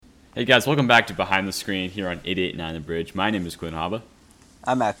Hey guys, welcome back to Behind the Screen here on 889 The Bridge. My name is Quinn Haba.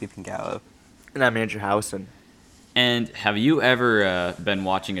 I'm Matthew Pingallo. And I'm Andrew Howson. And have you ever been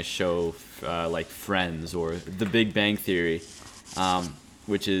watching a show like Friends or The Big Bang Theory,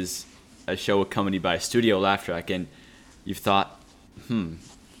 which is a show accompanied by a studio laugh track, and you've thought,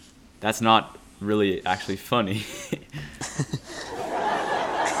 that's not really actually funny.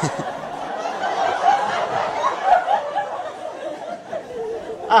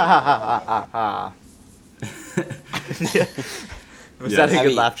 Was that a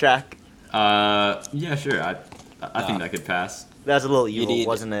good laugh track? Yeah, sure. I think that could pass That was a little evil, need-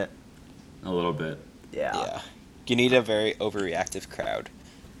 wasn't it? a little bit. Yeah. You need a very overreactive crowd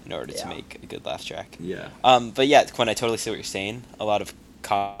in order to Yeah. make a good laugh track. Yeah. But yeah, Quinn, I totally see what you're saying. A lot of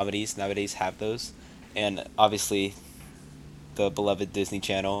comedies nowadays have those. And obviously, the beloved Disney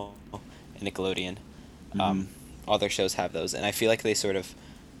Channel and Nickelodeon, all their shows have those. And I feel like they sort of,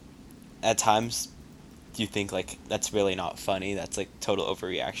 at times, you think, like, that's really not funny. That's, like, total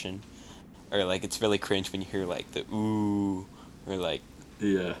overreaction. Or, like, it's really cringe when you hear, like, the ooh, or, like,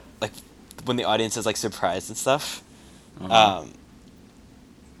 Yeah. when the audience is, like, surprised and stuff. Uh-huh.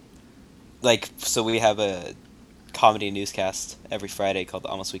 So we have a comedy newscast every Friday called the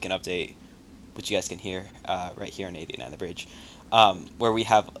Almost Weekend Update, which you guys can hear right here on 89 The Bridge, where we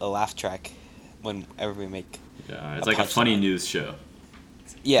have a laugh track whenever we make. Yeah, it's like a funny news show.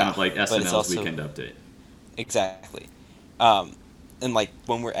 Yeah, Kind of like but it's SNL's also- Weekend Update. Exactly. And, like,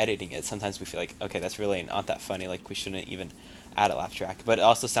 when we're editing it, sometimes we feel like, okay, that's really not that funny, like, we shouldn't even add a laugh track. But it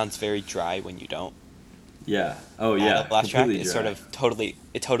also sounds very dry when you don't Yeah. Oh, yeah. add a laugh track. Completely It dry. sort of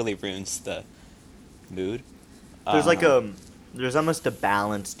totally ruins the mood. There's there's almost a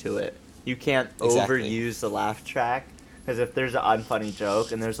balance to it. You can't Exactly. overuse the laugh track, because if there's an unfunny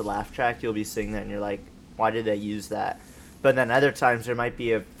joke and there's a laugh track, you'll be sitting there and you're like, why did they use that? But then other times there might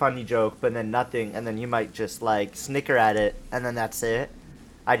be a funny joke, but then nothing, and then you might just, like, snicker at it, and then that's it.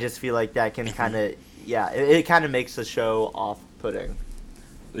 I just feel like that can kind of, it kind of makes the show off-putting.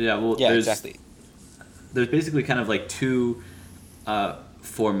 Yeah, well, Yeah, there's exactly. there's basically kind of like two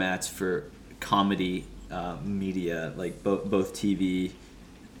formats for comedy media, like both TV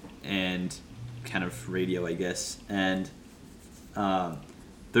and kind of radio, I guess. And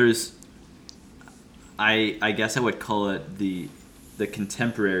there's, I guess I would call it the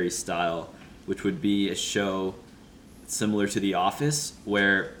contemporary style, which would be a show similar to The Office,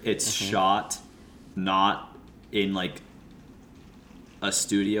 where it's shot not in like a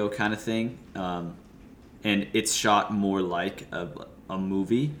studio kind of thing, and it's shot more like a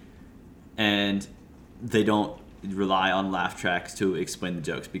movie, and they don't rely on laugh tracks to explain the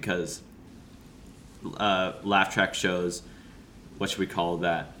jokes, because laugh track shows, what should we call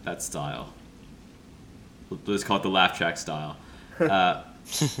that style? Let's call it the laugh track style.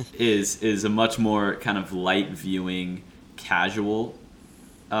 Is a much more kind of light viewing, casual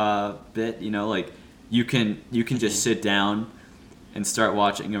bit. You know, like you can just sit down and start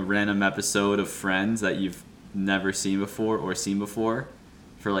watching a random episode of Friends that you've never seen before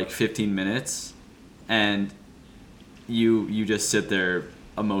for like 15 minutes, and you just sit there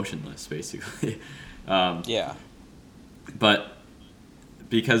emotionless, basically. Yeah. But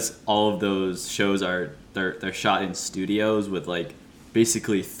because all of those shows they're shot in studios with like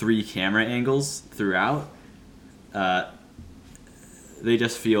basically 3 camera angles throughout, they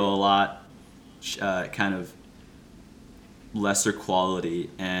just feel a lot kind of lesser quality,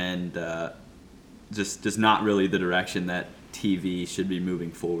 and just not really the direction that TV should be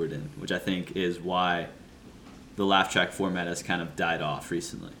moving forward in, which I think is why the laugh track format has kind of died off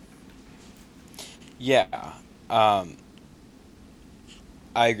recently. Yeah, I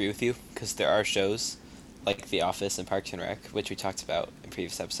agree with you, because there are shows like The Office and Parks and Rec, which we talked about in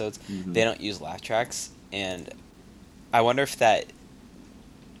previous episodes. Mhm. They don't use laugh tracks, and I wonder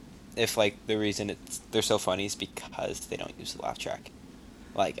if like the reason they're so funny is because they don't use the laugh track.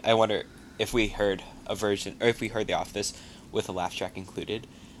 Like, I wonder if we heard a version, or if we heard The Office with a laugh track included,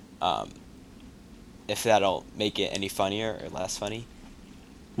 if that'll make it any funnier or less funny.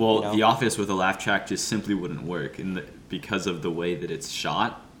 Well, You know? The Office with a laugh track just simply wouldn't work, because of the way that it's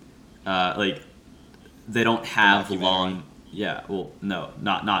shot. Like, they don't have mockumentary. long. Yeah. Well, no,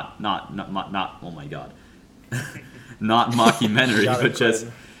 not. Oh my God. Not mockumentary, Got it, but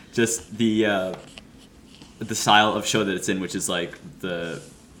Quinn. just the style of show that it's in, which is like the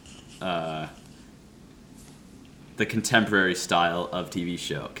contemporary style of TV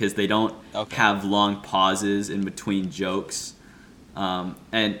show, because they don't have long pauses in between jokes,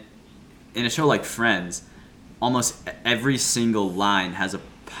 and in a show like Friends, almost every single line has a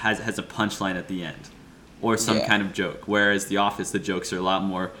punchline at the end. or some Yeah. kind of joke. Whereas The Office, the jokes are a lot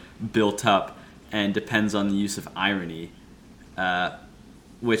more built up and depends on the use of irony,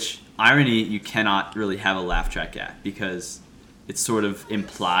 which irony you cannot really have a laugh track at because it's sort of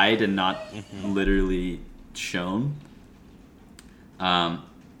implied and not literally shown.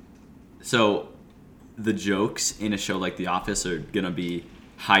 So the jokes in a show like The Office are going to be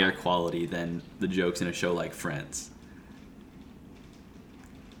higher quality than the jokes in a show like Friends.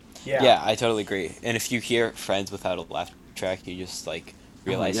 Yeah, I totally agree. And if you hear Friends without a laugh track, you just like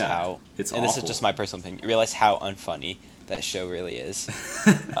realize yeah. how It's and this awful. is just my personal opinion. You realize how unfunny that show really is.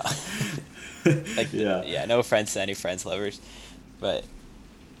 Like Yeah. no offense to any Friends lovers, but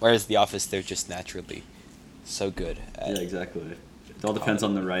whereas The Office, they're just naturally so good at Yeah, exactly. It all depends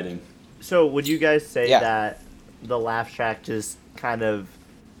on the writing. So would you guys say Yeah. that the laugh track just kind of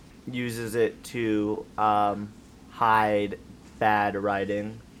uses it to hide bad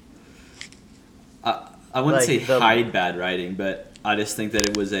writing? I wouldn't Like say the- hide bad writing, but I just think that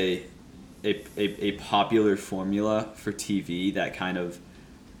it was a popular formula for TV that kind of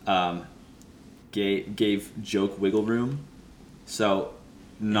gave joke wiggle room. So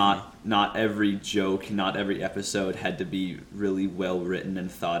not every joke, not every episode had to be really well written and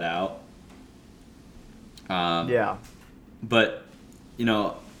thought out. Yeah. But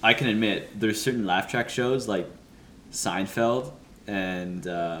I can admit there's certain laugh track shows like Seinfeld and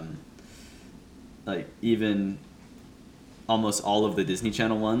like even almost all of the Disney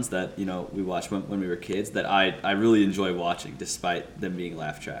Channel ones that we watched when we were kids that I really enjoy watching despite them being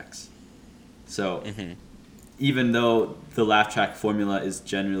laugh tracks. So even though the laugh track formula is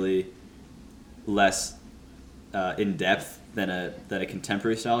generally less in depth than a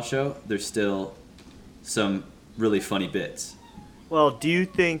contemporary style show, there's still some really funny bits. Well, do you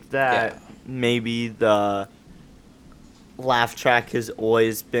think that maybe the laugh track has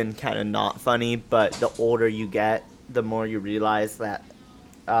always been kind of not funny, but the older you get, the more you realize that,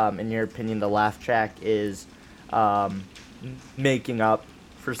 in your opinion, the laugh track is making up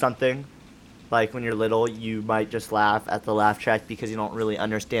for something? Like when you're little, you might just laugh at the laugh track because you don't really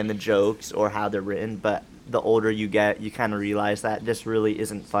understand the jokes or how they're written, but the older you get, you kind of realize that this really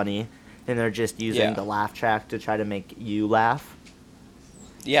isn't funny, and they're just using the laugh track to try to make you laugh.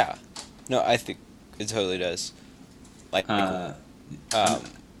 Yeah. No, I think it totally does. Like,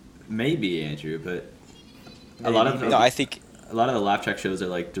 Maybe, Andrew, but a Maybe. lot of no, I think. a lot of the laugh track shows are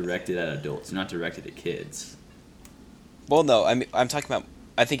like directed at adults, not directed at kids. Well, no, I mean, I'm talking about.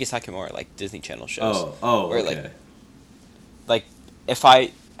 I think he's talking more like Disney Channel shows. Oh, where, okay. Like, if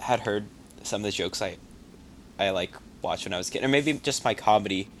I had heard some of the jokes I like watched when I was a kid, or maybe just my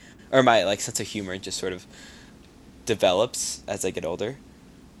comedy, or my like sense of humor just sort of develops as I get older.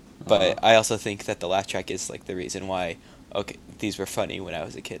 But I also think that the laugh track is like the reason why. Okay, these were funny when I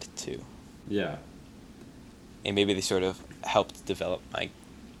was a kid too. Yeah. And maybe they sort of helped develop my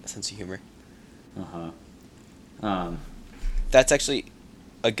sense of humor. That's actually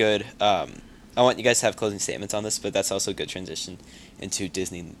a good. I want you guys to have closing statements on this, but that's also a good transition into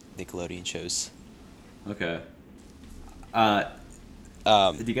Disney Nickelodeon shows. Okay.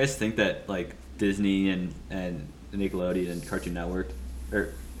 Do you guys think that like Disney and Nickelodeon and Cartoon Network, or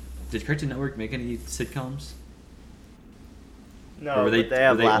did Cartoon Network make any sitcoms? No, Or were they- but they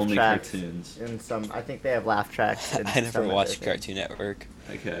have were they laugh only tracks cartoons? in some. I think they have laugh tracks. In I never some of watched their Cartoon Network.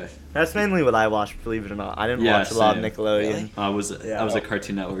 Okay. That's mainly what I watched. Believe it or not, I didn't Yeah, watch a lot of same. Nickelodeon. Really? I was Yeah. a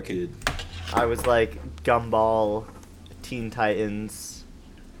Cartoon Network kid. I was like Gumball, Teen Titans.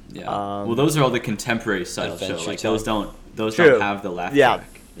 Yeah. Um, Well, those are all the contemporary style Adventure shows. Like Time. those True. don't have the laugh Yeah. track.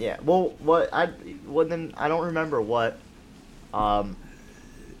 Yeah. Well, then I don't remember what.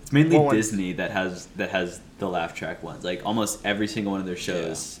 It's mainly Well, Disney that has the laugh track ones. Like almost every single one of their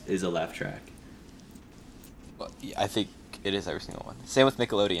shows is a laugh track. Well, yeah, I think it is every single one. Same with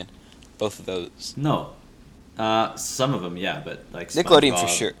Nickelodeon. Both of those. No. Some of them, yeah, but like Nickelodeon for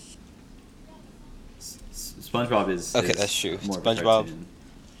SpongeBob- sure. SpongeBob is Okay, is that's true. more of a SpongeBob- cartoon.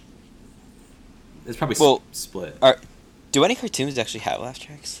 It's probably Well, split. Do any cartoons actually have laugh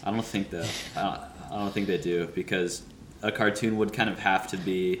tracks? I don't think that. I don't think they do because a cartoon would kind of have to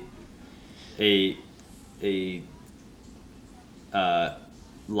be a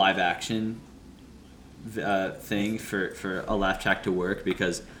live action thing for a laugh track to work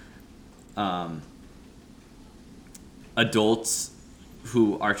because adults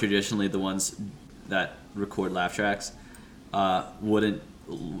who are traditionally the ones that record laugh tracks wouldn't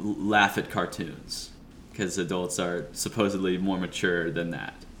laugh at cartoons because adults are supposedly more mature than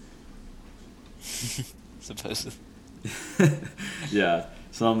that. Supposedly. Yeah,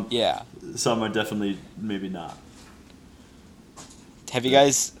 some Yeah. are definitely maybe not. Have you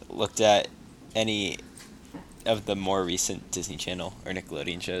guys looked at any of the more recent Disney Channel or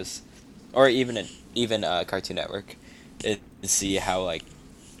Nickelodeon shows, or even Cartoon Network, is to see how like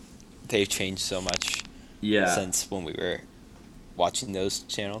they've changed so much Yeah. since when we were watching those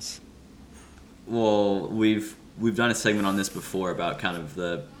channels. Well, we've done a segment on this before about kind of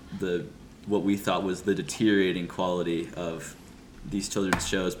the what we thought was the deteriorating quality of these children's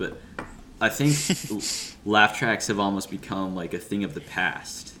shows, but I think laugh tracks have almost become like a thing of the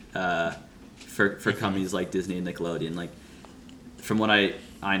past for companies like Disney and Nickelodeon. Like, from what I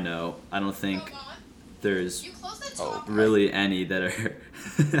know, I don't think there's really any that are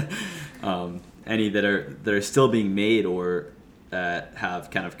that are still being made or that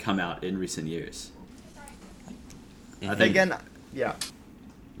have kind of come out in recent years. I think. Again, yeah.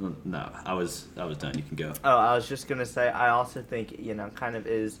 No, I was done. You can go. Oh, I was just gonna say, I also think, kind of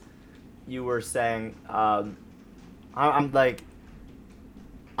is, you were saying, I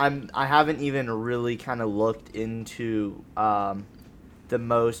haven't even really kind of looked into the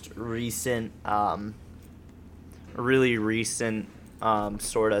most recent, really recent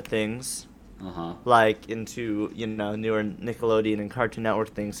sort of things. Like into newer Nickelodeon and Cartoon Network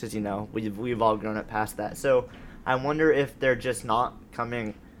things, because we've all grown up past that. So I wonder if they're just not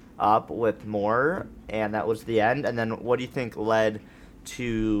coming up with more, and that was the end. And then what do you think led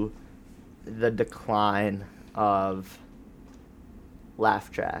to the decline of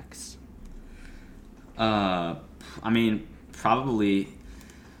laugh tracks? I mean, probably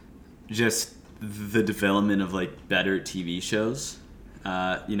just the development of like better TV shows.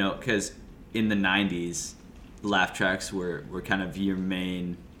 Because in the 90s, laugh tracks were kind of your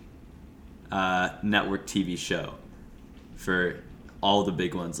main network TV show for all the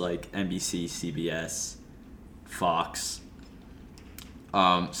big ones like NBC, CBS, Fox.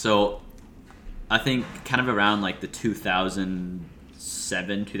 So I think kind of around like the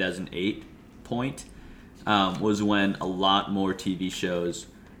 2007, 2008 point was when a lot more TV shows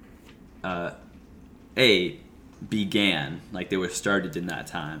began, like they were started in that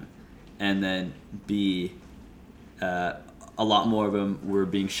time, and then B, a lot more of them were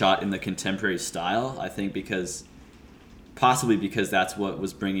being shot in the contemporary style, I think possibly because that's what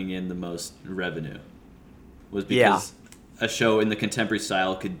was bringing in the most revenue, was because a show in the contemporary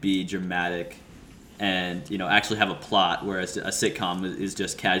style could be dramatic and actually have a plot, whereas a sitcom is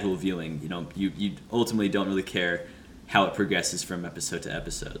just casual viewing. You ultimately don't really care how it progresses from episode to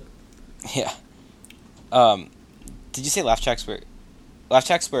episode. Yeah. Did you say laugh tracks were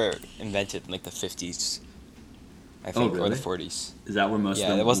invented in like the 50s? I think, really? Or the 40s. Is that where most of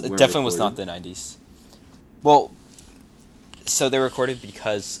them it were definitely was recorded? not the 90s. Well, so they were recorded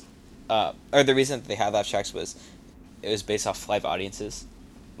because, or the reason that they had laugh tracks was it was based off live audiences.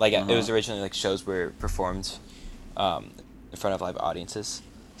 Like it was originally like shows were performed in front of live audiences.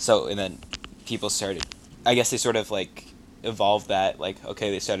 So, and then people started, I guess they sort of like evolved that, like,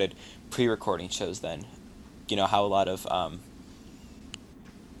 okay, they started pre-recording shows then. You know how a lot of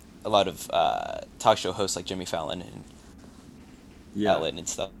talk show hosts like Jimmy Fallon and Ellen and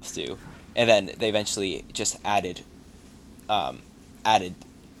stuff do, and then they eventually just added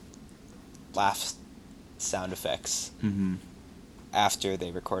laugh sound effects after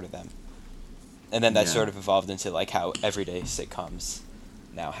they recorded them, and then that sort of evolved into like how everyday sitcoms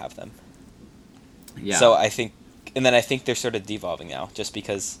now have them. Yeah. So I think they're sort of devolving now, just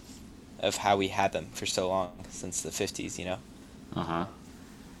because of how we had them for so long since the 50s, How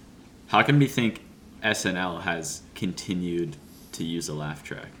can we think SNL has continued to use a laugh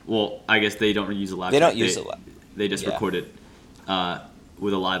track? Well, I guess they don't use a laugh track. They don't use a laugh. They just record it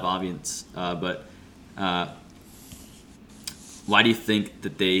with a live audience. But why do you think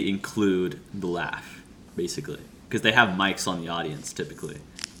that they include the laugh, basically? Because they have mics on the audience, typically,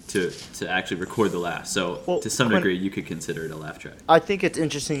 to actually record the laugh. So to some degree, you could consider it a laugh track. I think it's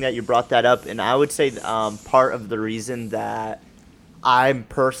interesting that you brought that up, and I would say part of the reason that I'm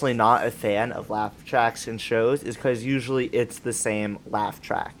personally not a fan of laugh tracks in shows is because usually it's the same laugh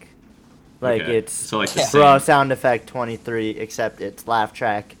track. Like it's so like the bro sound effect 23, except it's laugh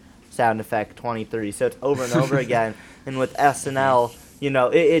track sound effect 23. So it's over and over again. And with SNL,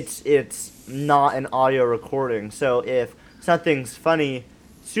 it's not an audio recording. So if something's funny,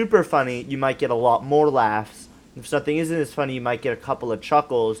 super funny, you might get a lot more laughs. If something isn't as funny, you might get a couple of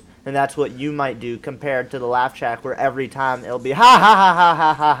chuckles, and that's what you might do compared to the laugh track where every time it'll be ha ha ha ha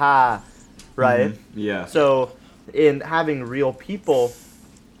ha ha ha, right? Yeah. So in having real people,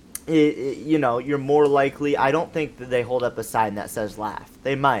 you're more likely. I don't think that they hold up a sign that says laugh.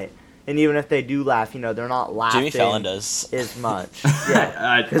 They might. And even if they do laugh, they're not laughing. Jimmy Fallon does as much.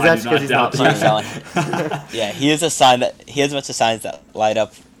 Yeah, because that's because he's not Jimmy Fallon. Yeah, he has a bunch of signs that light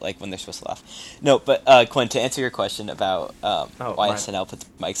up like when they're supposed to laugh. No, but Quinn, to answer your question about why SNL puts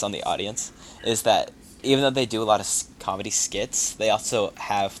mics on the audience, is that even though they do a lot of comedy skits, they also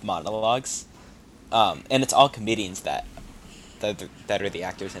have monologues, and it's all comedians that are the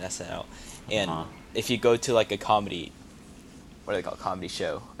actors in SNL. And if you go to like a comedy, what do they call it, comedy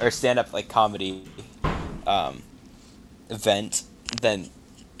show or stand-up like comedy event, then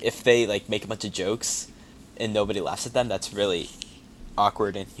if they like make a bunch of jokes and nobody laughs at them, that's really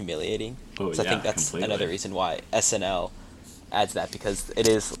awkward and humiliating. So I think that's completely another reason why SNL adds that, because it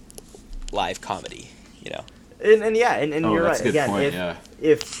is live comedy, you know. And you're right. Again, point,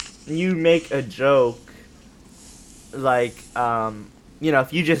 if you make a joke, like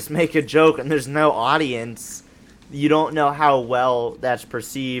if you just make a joke and there's no audience, you don't know how well that's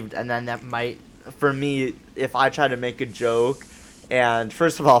perceived, and then that might, for me, if I try to make a joke, and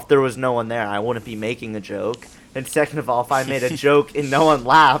first of all, if there was no one there, I wouldn't be making a joke. And second of all, if I made a joke and no one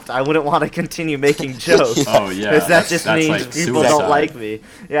laughed, I wouldn't want to continue making jokes. Oh, yeah. Because that just means like people don't like me.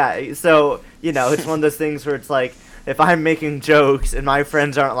 Yeah, so, it's one of those things where it's like, if I'm making jokes and my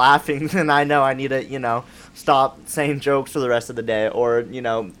friends aren't laughing, then I know I need to, stop saying jokes for the rest of the day, or,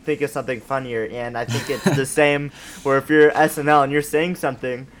 think of something funnier. And I think it's the same where if you're SNL and you're saying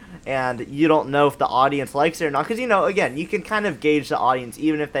something, and you don't know if the audience likes it or not. Because, again, you can kind of gauge the audience.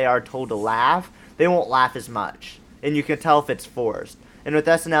 Even if they are told to laugh, they won't laugh as much. And you can tell if it's forced. And with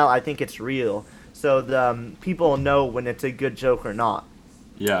SNL, I think it's real. So the people know when it's a good joke or not.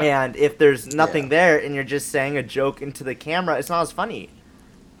 Yeah. And if there's nothing there and you're just saying a joke into the camera, it's not as funny.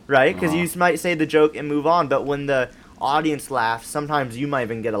 Right? Because you might say the joke and move on. But when the audience laughs, sometimes you might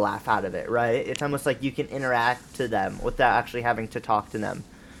even get a laugh out of it, right? It's almost like you can interact to them without actually having to talk to them.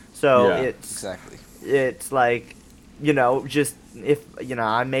 So it's like, just if,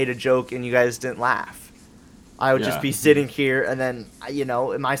 I made a joke and you guys didn't laugh, I would just be sitting here and then,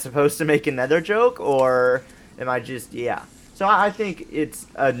 am I supposed to make another joke, or am I just, So I think it's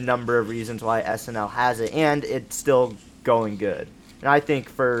a number of reasons why SNL has it, and it's still going good. And I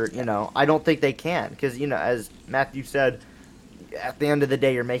think I don't think they can, because, as Matthew said, at the end of the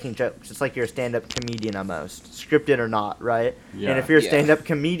day, you're making jokes. It's like you're a stand-up comedian almost, scripted or not, right? Yeah. And if you're a stand-up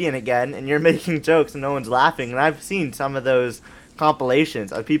comedian again, and you're making jokes and no one's laughing, and I've seen some of those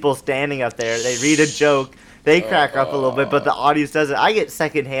compilations of people standing up there, they read a joke, they crack up a little bit, but the audience doesn't. I get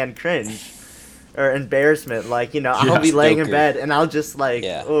secondhand cringe or embarrassment. Like, I'll be laying in bed, and I'll just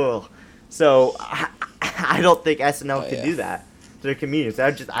ugh. So I don't think SNL could do that. They're comedians.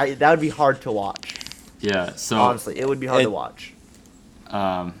 That would be hard to watch. Yeah, so honestly, it would be hard to watch.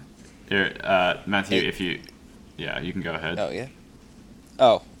 Matthew, if you can go ahead. Oh, yeah.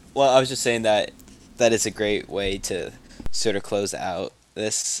 Oh, well, I was just saying that is a great way to sort of close out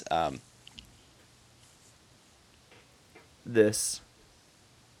this. Oh,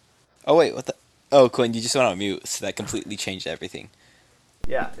 wait, what the? Oh, Quinn, you just went on mute, so that completely changed everything.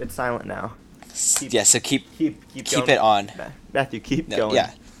 Yeah, it's silent now. So keep going. it on. Matthew, keep going.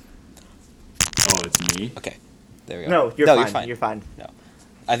 Yeah. Oh, it's me? Okay. There we go. No, you're fine. You're fine. No.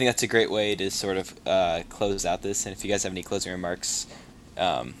 I think that's a great way to sort of close out this. And if you guys have any closing remarks,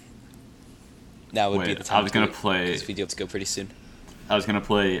 now would be the time. I was going to play... This video to go pretty soon. I was going to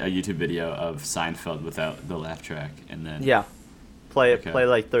play a YouTube video of Seinfeld without the laugh track, and then... Yeah. Play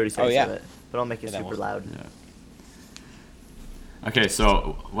like 30 seconds of it. But don't make it super loud. Yeah. Okay,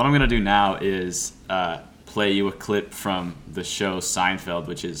 so what I'm going to do now is play you a clip from the show Seinfeld,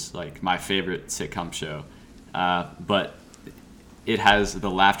 which is like my favorite sitcom show. But it has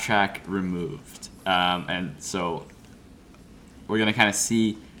the laugh track removed. And so we're going to kind of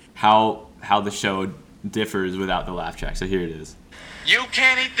see how the show differs without the laugh track. So here it is. You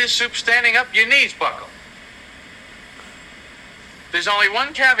can't eat this soup standing up, your knees buckle. There's only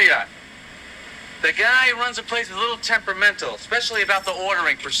one caveat. The guy who runs the place is a little temperamental, especially about the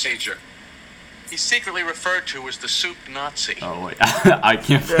ordering procedure. He's secretly referred to as the soup Nazi. Oh, wait. I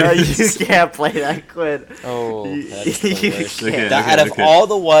can't play this. You can't play that, Quinn. Oh, that's the worst. Okay, out of all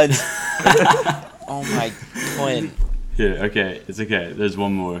the ones... oh, my... Quinn. Here, okay. It's okay. There's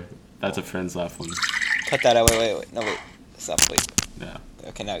one more. That's a Friends laugh one. Cut that out. Wait. No, wait. Stop, please. Yeah.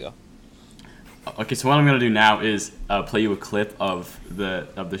 Okay, now go. Okay, so what I'm gonna do now is play you a clip of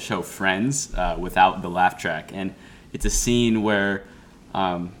the show Friends without the laugh track, and it's a scene where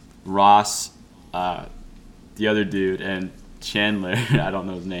Ross, the other dude, and Chandler, I don't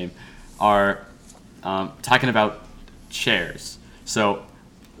know his name, are talking about chairs. So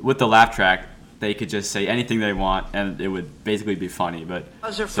with the laugh track, they could just say anything they want, and it would basically be funny. But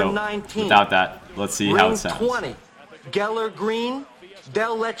so without that, let's see how it sounds. 20, Geller Green,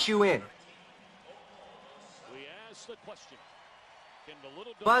 they'll let you in. The question. Can the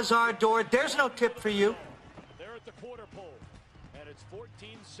Buzz our door. There's no tip for you. They're at the quarter pole. And it's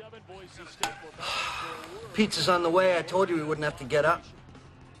 14-7 Boise State. We're back for a word. Pizza's on the way. I told you we wouldn't have to get up.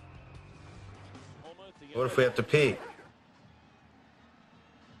 What if we have to pee?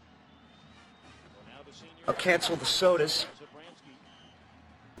 I'll cancel the sodas.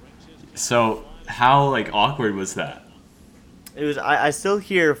 So how like awkward was that? It was. I still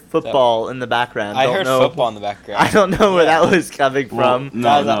hear football in the background. I Don't heard know, football in the background. I don't know where that was coming Well, from.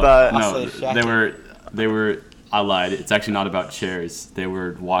 no, but no. Shocking. They were. I lied. It's actually not about chairs. They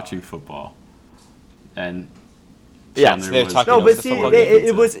were watching football, and Yeah, Chandler so they were was- talking no, about but the see, football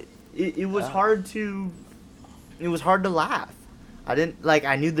it was hard to. It was hard to laugh. I didn't like.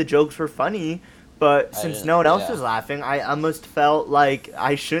 I knew the jokes were funny, but since didn't- no one else yeah. was laughing, I almost felt like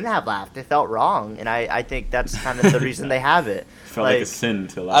I shouldn't have laughed. It felt wrong, and I think that's kind of the reason they have it. felt like a sin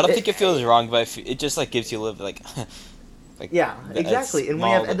to I laugh. don't think it feels wrong, but it just like gives you a little like. Yeah, a exactly. And when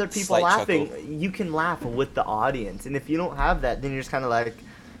you have small, other people slight laughing, chuckle. you can laugh with the audience. And if you don't have that, then you're just kind of like,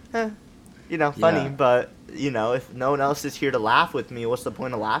 funny. Yeah. But if no one else is here to laugh with me, what's the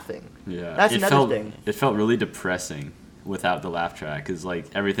point of laughing? Yeah, That's another felt, thing. It felt really depressing without the laugh track, because like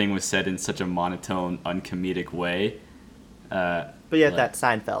everything was said in such a monotone, uncomedic way. But yet, Like- that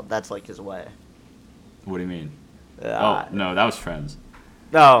Seinfeld, that's like his way. What do you mean? Uh, Oh no, that was Friends.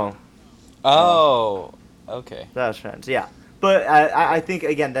 No, Oh, okay. that's Friends. Yeah. But I think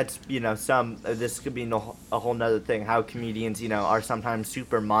again that's this could be a whole nother thing, how comedians are sometimes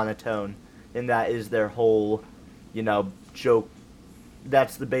super monotone, and that is their whole joke.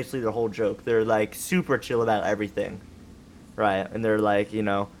 That's basically their whole joke. They're like super chill about everything, right? And they're like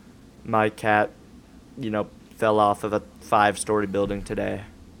my cat fell off of a 5-story building today,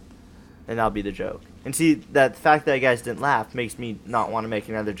 and that'll be the joke. And see, that the fact that you guys didn't laugh makes me not want to make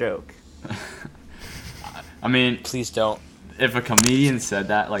another joke. I mean, Please don't. if a comedian said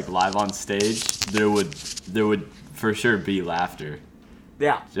that like live on stage, there would for sure be laughter.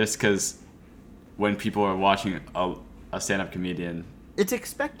 Yeah. Just because when people are watching a stand-up comedian, It's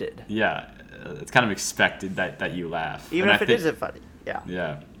expected. yeah, it's kind of expected that you laugh. Even And if I it think- isn't funny. Yeah.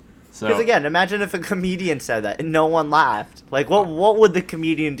 Yeah. So Because again, imagine if a comedian said that and no one laughed. Like, what would the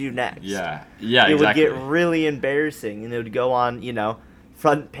comedian do next? yeah, It exactly. would get really embarrassing, and it would go on,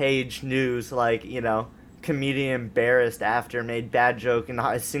 front page news, like, comedian embarrassed after made bad joke, and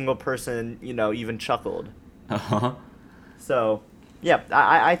not a single person, even chuckled. Uh-huh. So, yeah,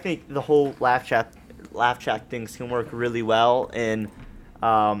 I think the whole laugh track things can work really well in,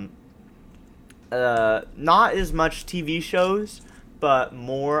 not as much TV shows, but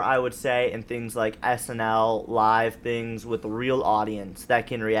more, I would say, in things like SNL, live things with a real audience that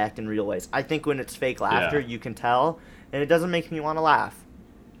can react in real ways. I think when it's fake laughter, Yeah. you can tell, and it doesn't make me want to laugh.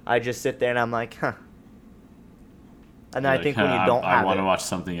 I just sit there and I'm like, huh. And then I Like, think when you "Huh, don't I have want to it. watch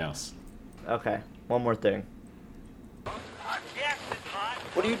something else. Okay, one more thing.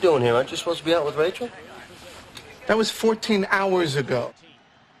 What are you doing here? Aren't you supposed to be out with Rachel? That was 14 hours ago.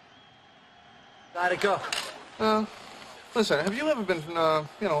 Gotta go. Listen, have you ever been,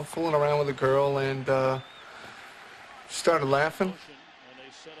 fooling around with a girl and, started laughing?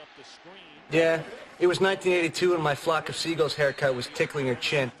 Yeah, it was 1982 and my flock of seagulls haircut was tickling her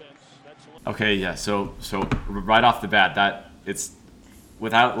chin. Okay, yeah. So right off the bat, that it's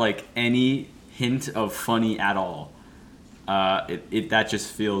without like any hint of funny at all. That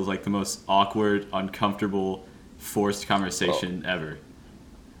just feels like the most awkward, uncomfortable, forced conversation ever.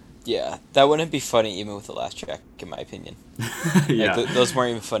 Yeah, that wouldn't be funny even with the last track, in my opinion. Yeah. Like, those weren't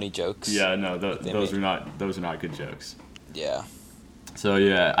even funny jokes. Yeah, no, They those made- are not good jokes. Yeah. So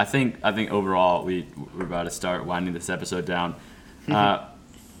yeah, I think overall we're about to start winding this episode down.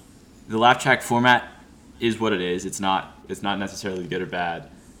 The laugh track format is what it is. It's not necessarily good or bad,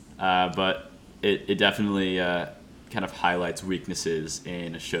 but it definitely kind of highlights weaknesses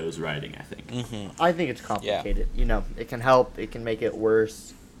in a show's writing, I think. I think it's complicated. It can help. It can make it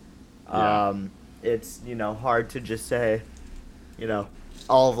worse. Yeah. It's hard to just say,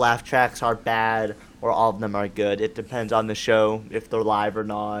 all of laugh tracks are bad or all of them are good. It depends on the show if they're live or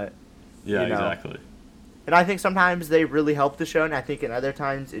not. Yeah, You know. exactly. And I think sometimes they really help the show, and I think in other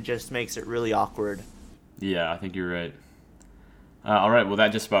times it just makes it really awkward. Yeah, I think you're right. All right, well,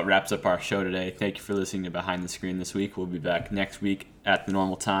 that just about wraps up our show today. Thank you for listening to Behind the Screen this week. We'll be back next week at the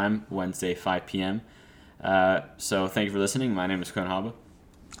normal time, Wednesday, 5 p.m. So thank you for listening. My name is Kron Haba.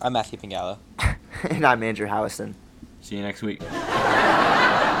 I'm Matthew Pingala. And I'm Andrew Howison. See you next week.